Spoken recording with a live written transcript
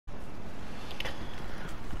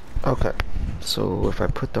Okay, so if I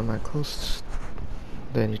put the mic close,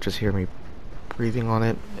 then you just hear me breathing on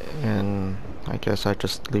it, and I guess I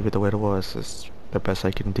just leave it the way it was. It's the best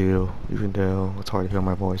I can do, even though it's hard to hear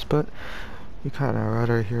my voice, but you kinda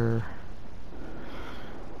rather hear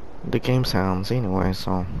the game sounds anyway,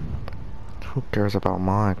 so who cares about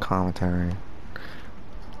my commentary?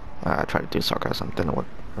 I try to do sarcasm, didn't work.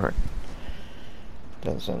 Alright,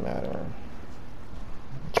 doesn't matter.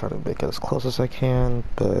 Try to make it as close as I can,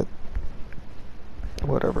 but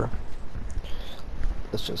whatever.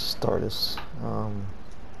 Let's just start this.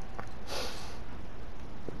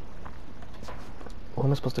 Where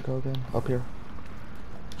am I supposed to go again? Up here?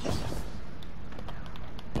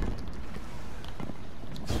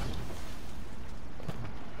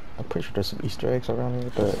 I'm pretty sure there's some Easter eggs around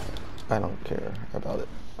here, but I don't care about it.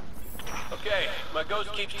 Okay, my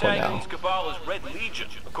ghost keeps tagging these Cabal as Red Legion.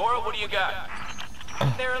 Cora, what do you got?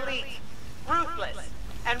 They're elite, ruthless,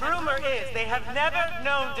 and rumor is they have never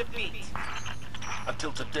known defeat.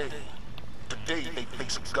 Until today. Today they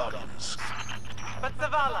face Guardians. But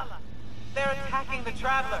Zavala, they're attacking the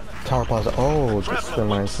Traveler. Tower Plaza. Oh, this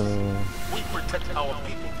reminds me. We protect our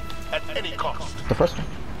people at any cost. The first one.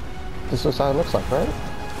 This is how it looks like, right?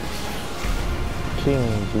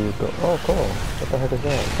 King Bugle. Oh, cool. What the heck is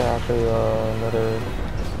that? Is that actually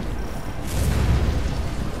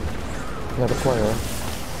another player?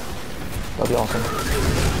 That'd be awesome.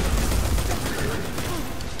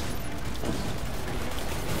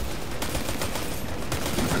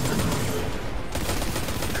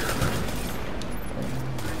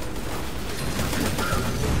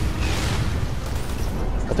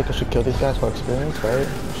 I think I should kill these guys for experience, right?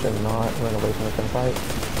 I should not run away from the gunfight.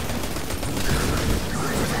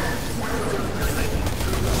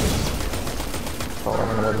 Oh, I don't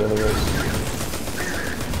know what it really is.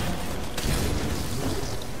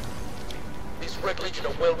 These Red Legion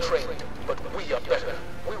are well trained, but we are better.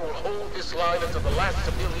 We will hold this line until the last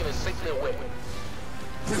civilian is safely away.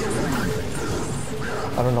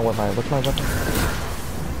 I don't know what's my weapon?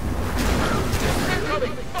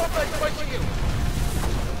 Incoming! Fall back fight to you!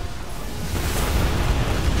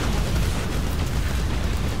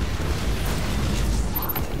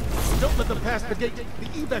 Don't let them pass the gate. The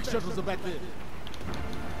evac shuttles are back there.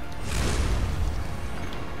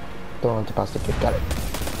 Don't want to pass the kid. Got it.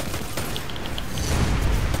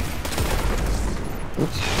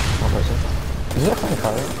 Oops. One person. Is it a flying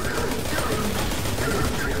car?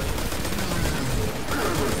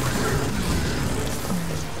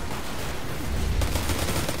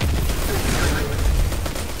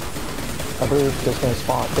 I believe they're gonna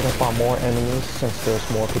spawn more enemies since there's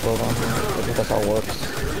more people around here. I think that's how it works.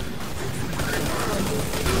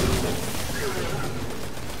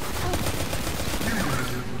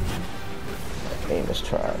 Aim is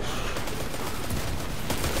trash.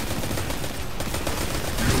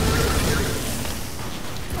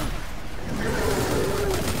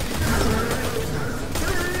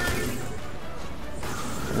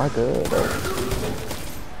 Am I good?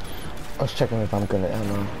 I was checking if I'm good at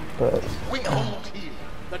ammo, but We hold here.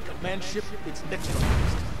 The command ship is next to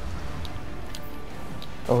us.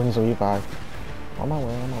 oh, he's a revive. On my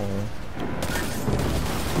way, on my way.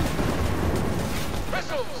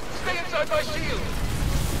 Vessels, stay inside my shield!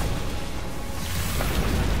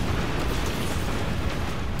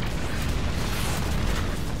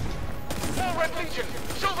 More Red Legion!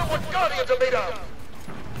 Show them what Guardians are made of!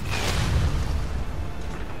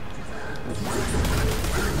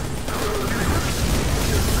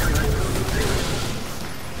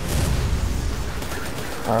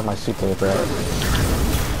 I have my super regret.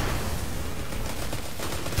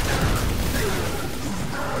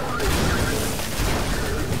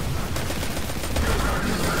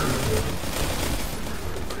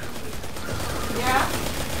 Yeah?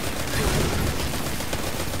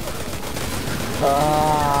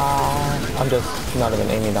 I'm just not even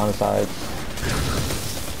aiming down the sides.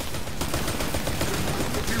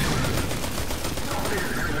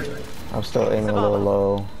 I'm still aiming a little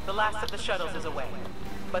low. The last of the shuttles is away.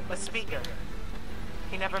 But the speaker,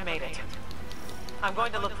 he never made it. I'm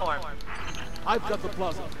going to look for him. I've got the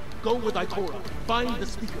plaza. Go with Itora. Find the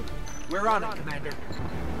speaker. We're on it, Commander.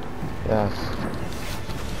 Yes.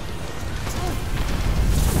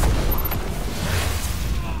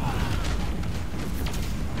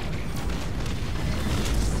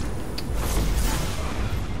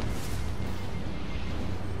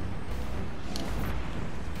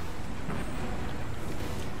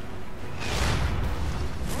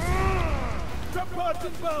 Drop pods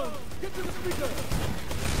inbound. Get to the speaker.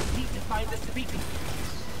 Need to find the speaker.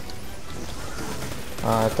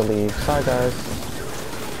 I have to leave. Sorry, guys.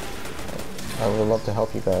 I would love to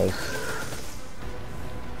help you guys.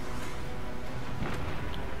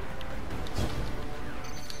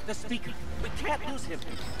 The speaker. We can't lose him.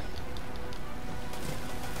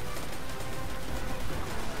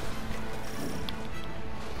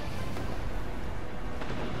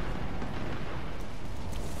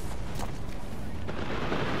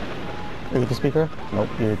 Are you the speaker? Nope,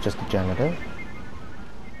 you're just a janitor.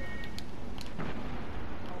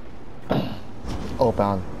 Oh,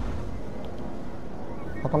 bound.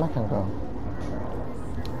 How come I can't go?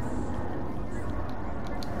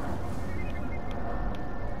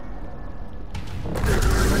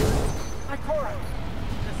 Ikora!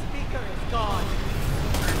 The speaker is gone.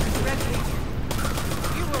 Red Legion,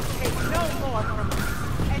 you will take no more from me,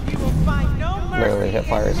 and you will find no mercy. Literally,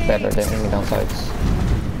 Hipfire is better than any downsides.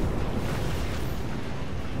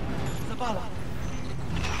 Zavala.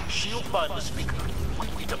 Shield find the speaker. We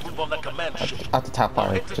need to move on that command ship. I have to tap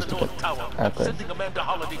fire Head to just the to North get Tower. accurate. Sending Amanda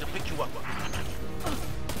Holiday to pick you up.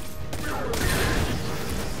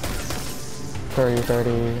 30,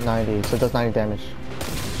 30, 90. So it does 90 damage.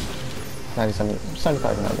 90, 70,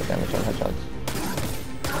 75 to 90 damage on headshots.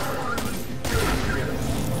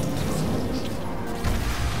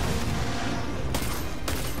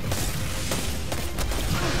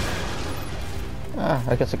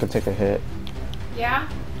 I guess I could take a hit. Yeah?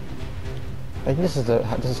 I think this is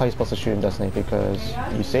how you're supposed to shoot in Destiny, because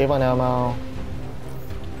you save on ammo.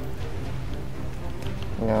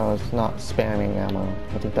 You know, it's not spamming ammo.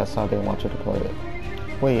 I think that's how they want you to play it.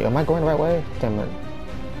 Wait, am I going the right way? Damn it.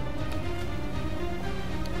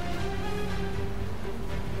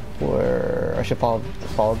 Where I should follow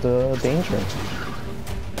the danger.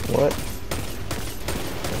 What?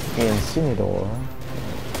 Incinerador.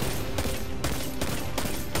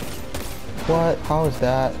 What? How is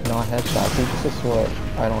that not headshot? See, this is what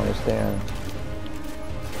I don't understand.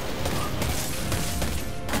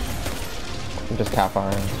 I'm just tap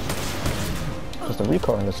firing. Because the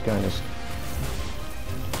recoil on this gun is...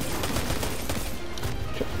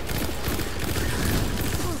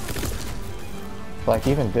 Like,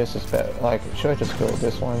 even this is better. Like, should I just go with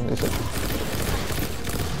this one? Is it...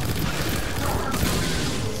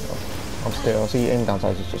 I'm still... See, aim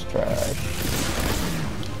downsides is just trash.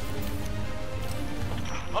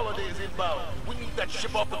 Holiday is inbound. We need that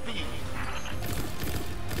ship off the field.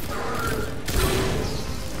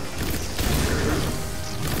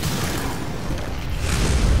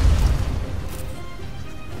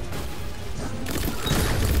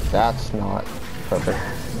 That's not perfect.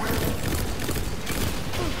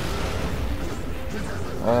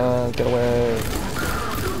 Get away.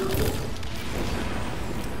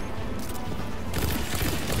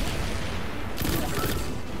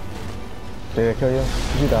 Did I kill you?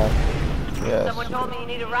 Did you die? Yes. Someone told me you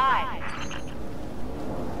need a ride.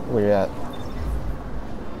 Where you at?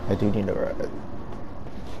 I do need a ride.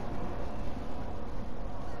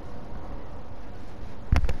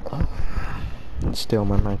 Still,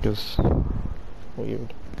 my mic is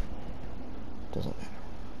weird. Doesn't matter.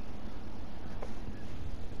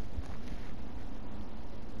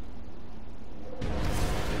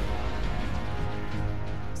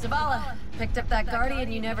 Zavala, picked up that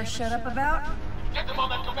Guardian you never shut up about? Get them on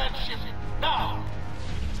that command ship now.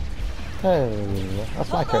 Hey, that's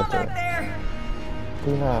my Hold on character. back there!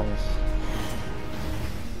 Who knows?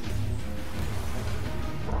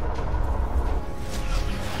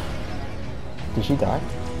 Did she die?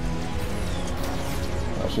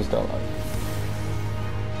 Oh, she's still alive.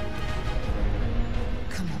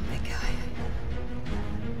 Come on, big guy.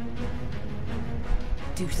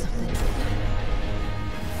 Do something.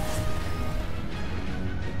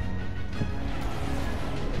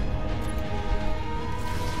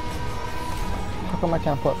 How come I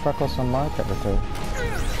can't put freckles on my character?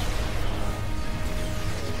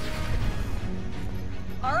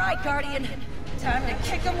 Alright, Guardian. Time to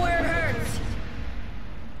kick him where it hurts.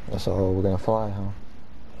 So we're gonna fly, huh?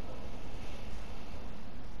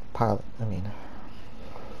 Pilot, I mean.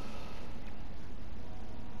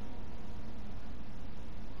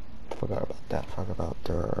 Forgot about that. Forgot about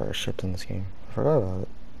the ships in this game. I forgot about it.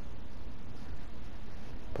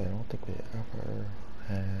 But I don't think we ever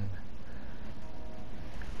had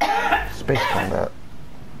space combat.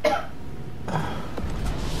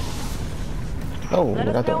 Oh, Let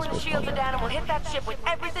we us got know that when the space shields are combat. down and we'll hit that ship with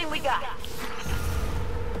everything we got.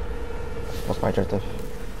 What's my objective?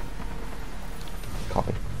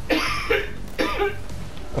 Copy.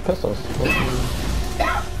 The pistols.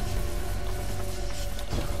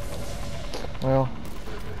 Well,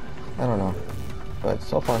 I don't know. But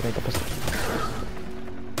so far I think the pistol.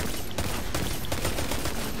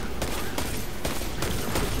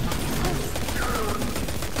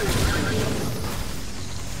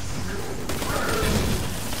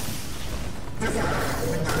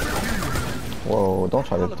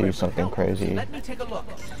 try to do something crazy. Let me take a look.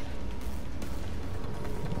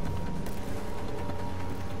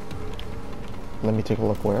 Let me take a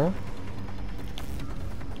look where?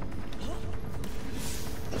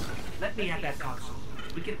 Let me at that console.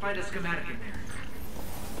 We can find a schematic in there.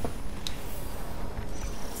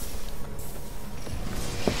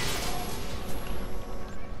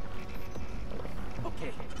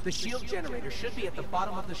 Okay, the shield generator should be at the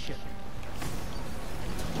bottom of the ship.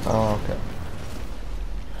 Oh, okay.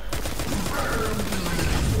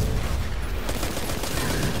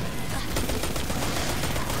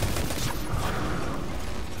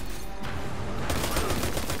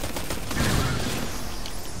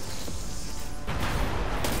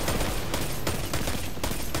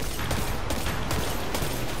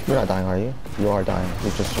 You're not dying, are you? You are dying.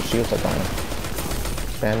 You're just, your shields are dying.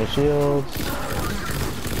 Spam your shields.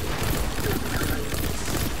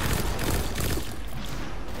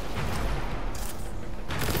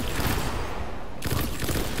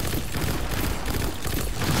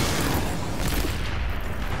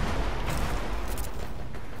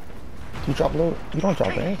 You drop loot? You don't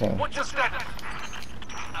drop anything. What's your status?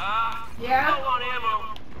 Yeah? Low on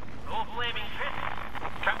ammo. No flaming pit.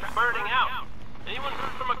 Trap's burning out. Anyone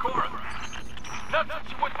heard from Ikora? Nothing.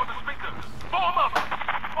 She went for the speaker. Blow him up.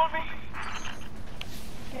 On me.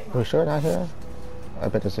 We sure not here? I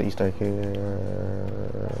bet there's an Easter egg here.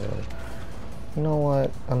 You know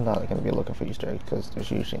what? I'm not gonna be looking for Easter eggs because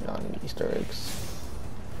there's usually not any Easter eggs.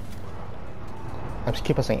 I just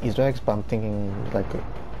keep on saying Easter eggs, but I'm thinking like a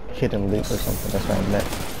hidden loot or something. That's what I meant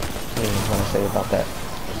when I say about that.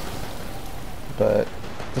 But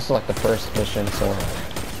this is like the first mission, so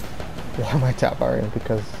why am I tap barring?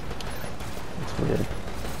 Because it's weird.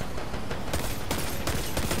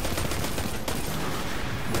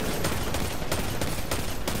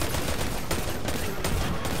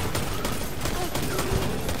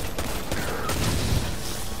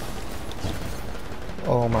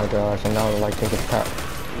 Oh my gosh, and now I like taking tap.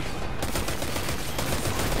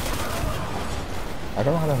 I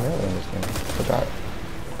don't know how to melee in this game. Forgot.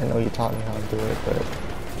 I know you taught me how to do it, but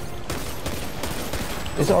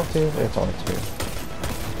is it R2? It's R2.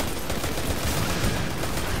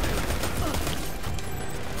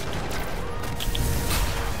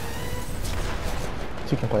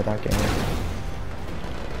 So you can play that game.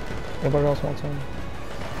 Anybody else want some?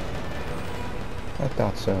 I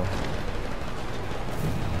thought so.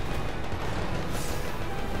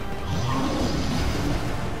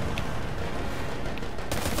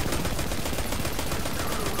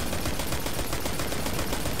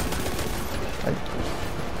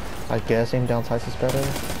 I guess aim down sights is better.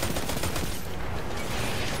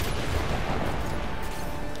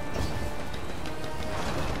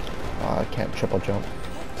 I can't triple jump.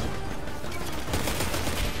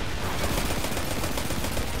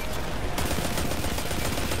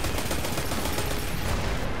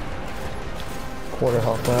 Quarter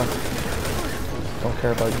health left. Don't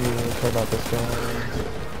care about you, care about this guy.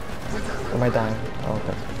 Am I dying? Oh,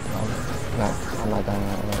 okay. No, I'm not dying.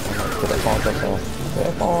 Did I fall off the map? Did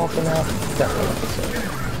I fall off the map? Definitely not the same.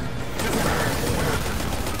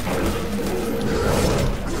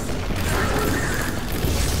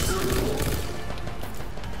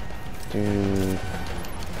 Dude.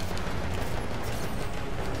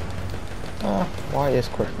 Y is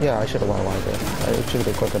quick. Yeah, I should have YY'd it. I should have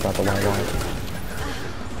been quick about the YY.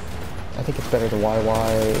 I think it's better to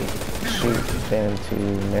YY shoot than to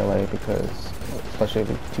melee because especially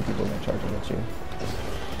if two people are charging at you.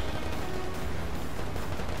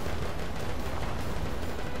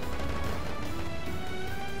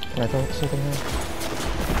 Can I throw something here?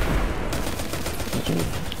 Did you?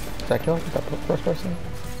 Did that kill? Did that first person?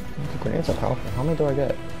 The grenades are powerful. How many do I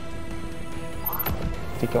get? I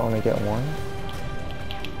think I only get one.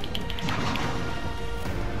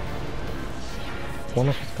 Where am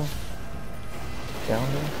I supposed to go? Down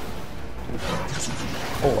there?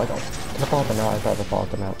 Oh, I don't. Did I fall off the map? I thought I fall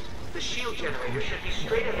off the map. The shield generator should be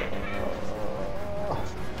straight ahead.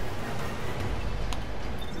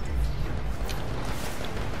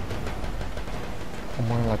 I'm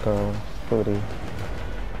wearing like a hoodie.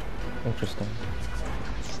 Interesting.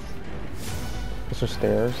 These are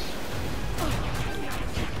stairs.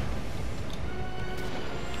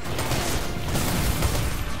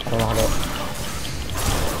 I don't know how to...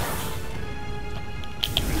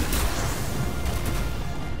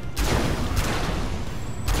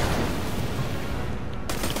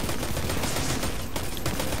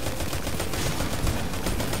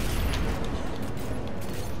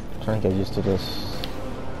 Trying to get used to this.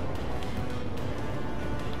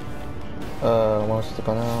 Wants to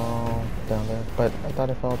go now down there, but I thought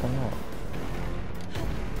I fell down that.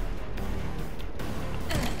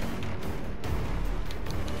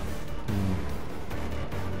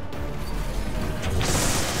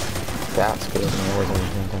 That scared me. I wasn't even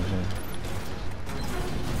paying attention.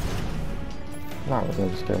 Not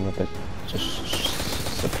really scared me, but just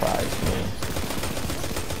surprised me.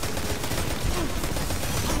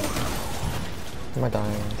 Am I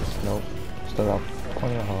dying? Nope. Still got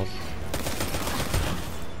plenty of health.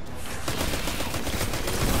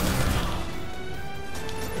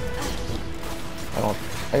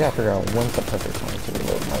 I gotta figure out when's the perfect time to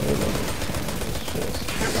reload my reload. It's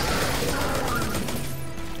just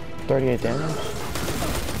 38 damage.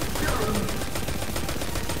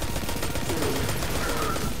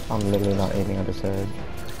 I'm literally not aiming at his head.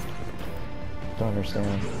 Don't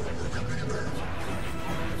understand.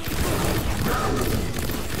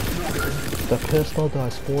 The pistol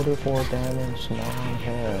does 44 damage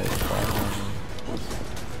non-head.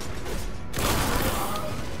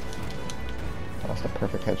 That's the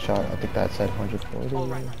perfect headshot. I think that said 140.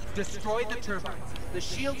 Alright, destroy the turbines. The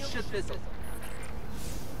shields should fizzle.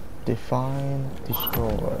 Define,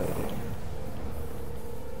 destroy.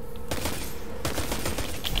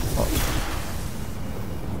 Oh.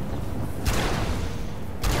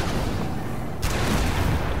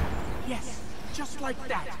 Yes, just like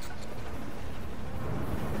that.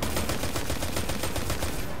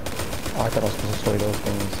 Oh, I thought I was supposed to destroy those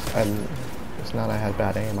things. It's not I had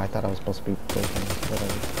bad aim. I thought I was supposed to be those things.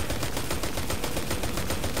 Whatever.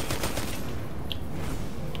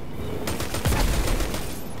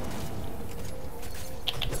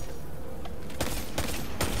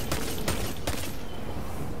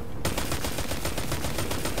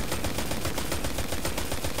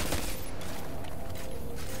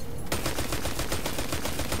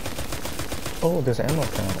 Oh, there's ammo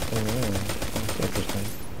count. That's interesting.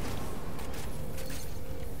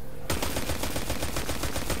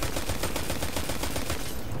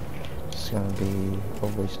 It's gonna be a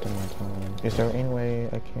waste of my time. Is there any way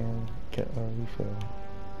I can get a refill?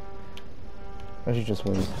 I should just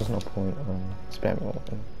wait. There's no point spamming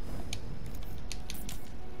open.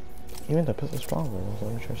 Even the pistol's stronger, so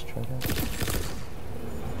let me just try that.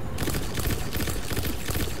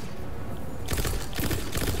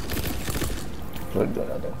 Look good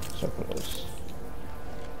other circles.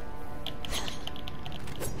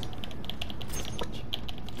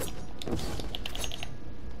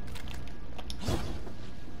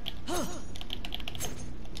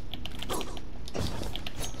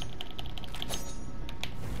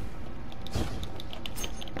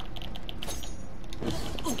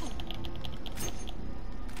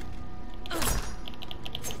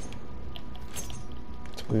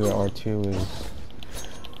 It's weird. R2 is.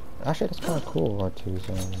 Actually, that's kind of cool, R2's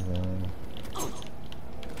I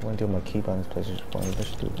want to do my key buttons PlayStation 4, I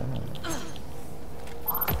should do that.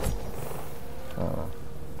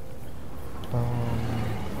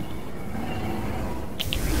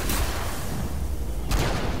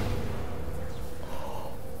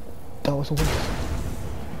 That was a waste.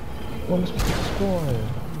 What am I supposed to destroy?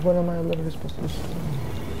 What am I literally supposed to destroy?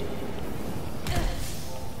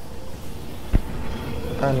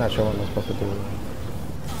 I'm not sure what I'm supposed to do.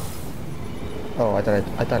 Oh, I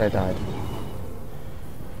thought I died.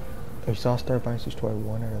 Exhaust turbines destroy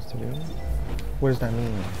 1 out of 3? What does that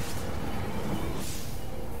mean?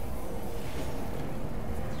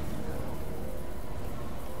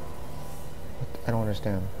 I don't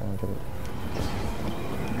understand. I don't get it.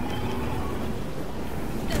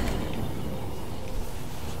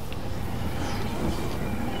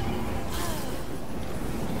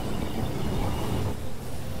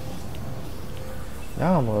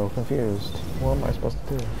 Now I'm a little confused. What am I supposed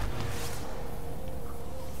to do?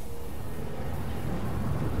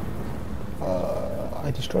 I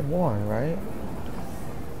destroyed 1, right?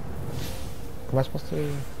 Am I supposed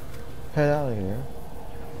to head out of here?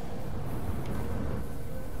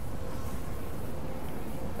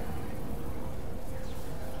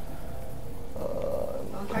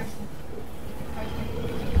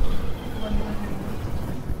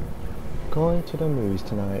 Going to the movies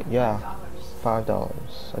tonight. Yeah. $5.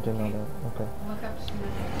 I didn't know that. Okay.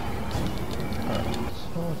 Alright,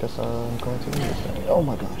 so I guess I'm going to use that. Oh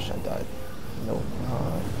my gosh, I died. No.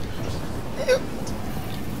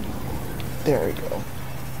 There we go.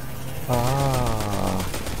 Ah.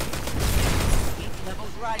 Each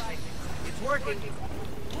level's rising. It's working.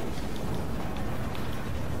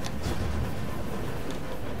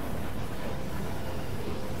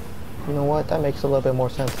 You know what? That makes a little bit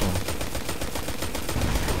more sense now.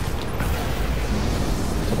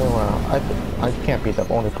 I can't be the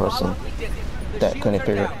only person that couldn't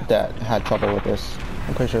figure that had trouble with this.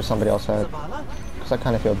 I'm pretty sure somebody else had, because I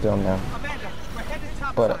kind of feel dumb now.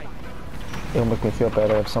 But it'll make me feel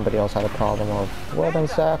better if somebody else had a problem of what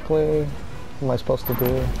exactly am I supposed to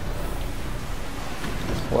do.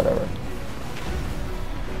 Whatever.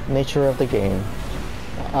 Nature of the game.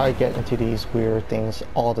 I get into these weird things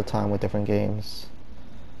all the time with different games.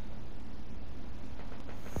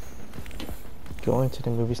 Going to the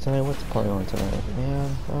movies tonight? What's the plan on tonight? Yeah,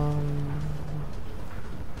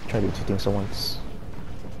 try to do two things at once.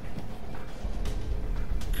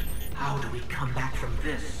 How do we come back from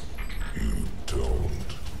this? You don't.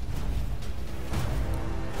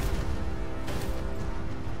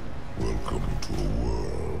 Welcome to a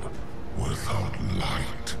world without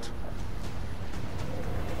light.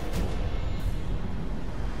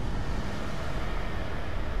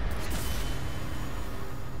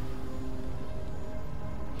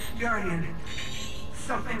 Guardian,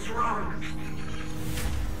 something's wrong.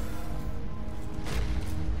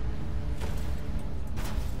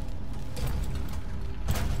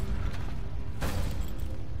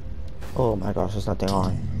 Oh my gosh, there's nothing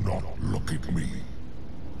on. Do not look at me.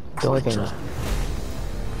 The only thing.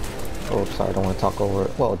 Oh, sorry, I don't want to talk over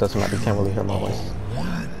it. Well, it doesn't matter, you can't really hear my voice.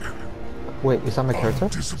 Wait, is that my character?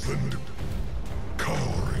 Undisciplined,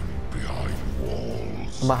 cowering behind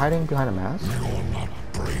walls. Am I hiding behind a mask? You're not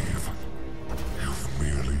brave. You've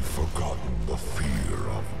merely forgotten the fear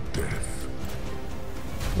of death.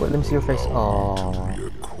 Wait, let me see your face. Allow me Oh. to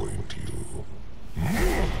reacquaint you.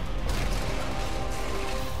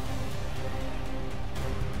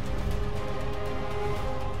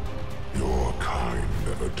 Your kind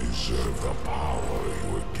never deserved the power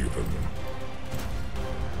you were given.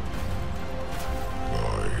 I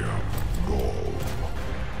am Gaul.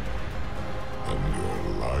 And your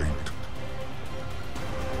light.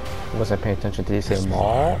 Was I paying attention? Did he say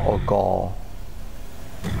Maul or Gaul?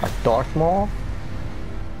 Like Darth Maul?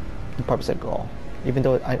 He probably said Gaul. Even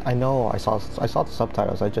though I know I saw the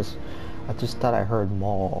subtitles, I just thought I heard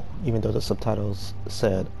Maul, even though the subtitles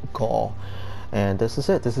said Gaul. And this is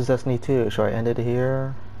it. This is Destiny 2. Should I end it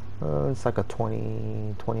here? It's like a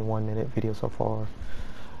 21 minute video so far.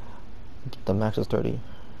 The max is 30.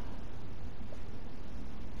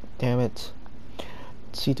 Damn it.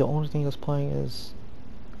 See, the only thing that's playing is,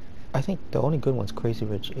 I think the only good one's Crazy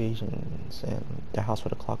Rich Asians and The House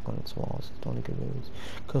with a Clock on Its Walls. It's the only good movies.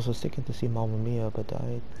 Because I was thinking to see Mamma Mia, but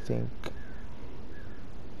I think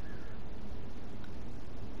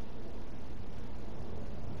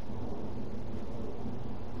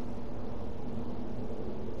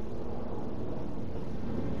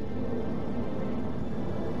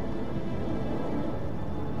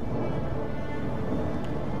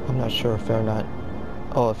I'm not sure if Fahrenheit.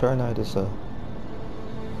 Oh, Fahrenheit is a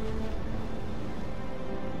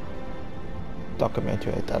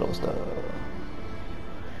documentary. I thought it was the.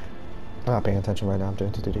 I'm not paying attention right now. I'm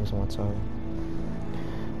doing 2 things on one side.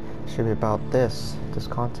 Should be about this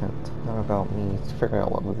content, not about me figuring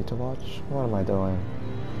out what movie to watch. What am I doing?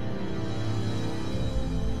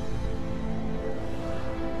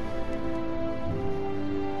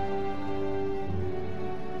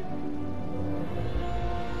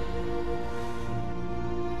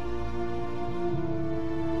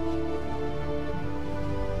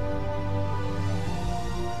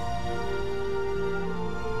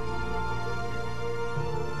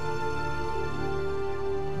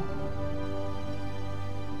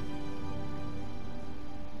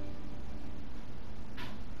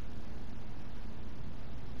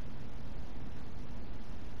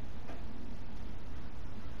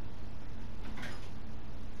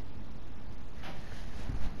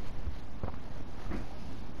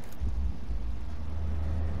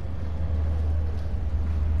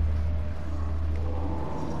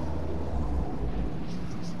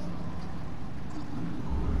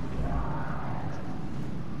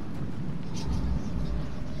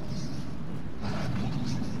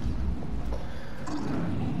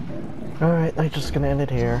 Alright, I'm just gonna end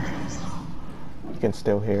it here. You can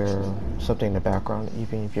still hear something in the background,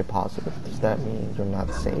 even if you're positive. Does that mean you're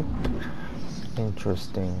not safe?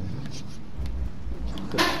 Interesting.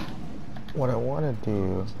 What I want to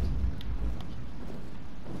do...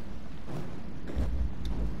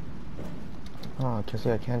 Oh, cause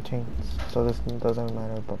see, I can't change, so this doesn't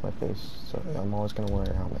matter about my face, so I'm always gonna wear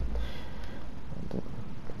a helmet.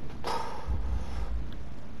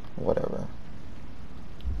 Whatever.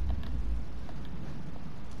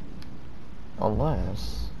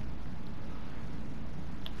 Unless...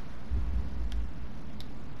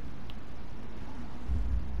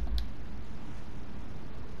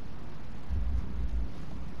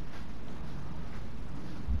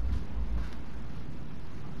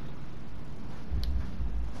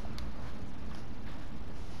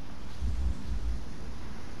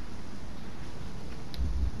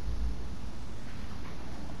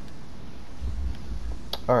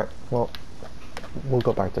 Alright, well, we'll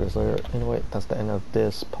go back to this later. Anyway, that's the end of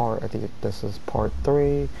this part. I think this is part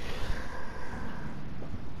 3.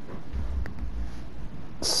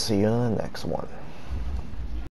 See you in the next one.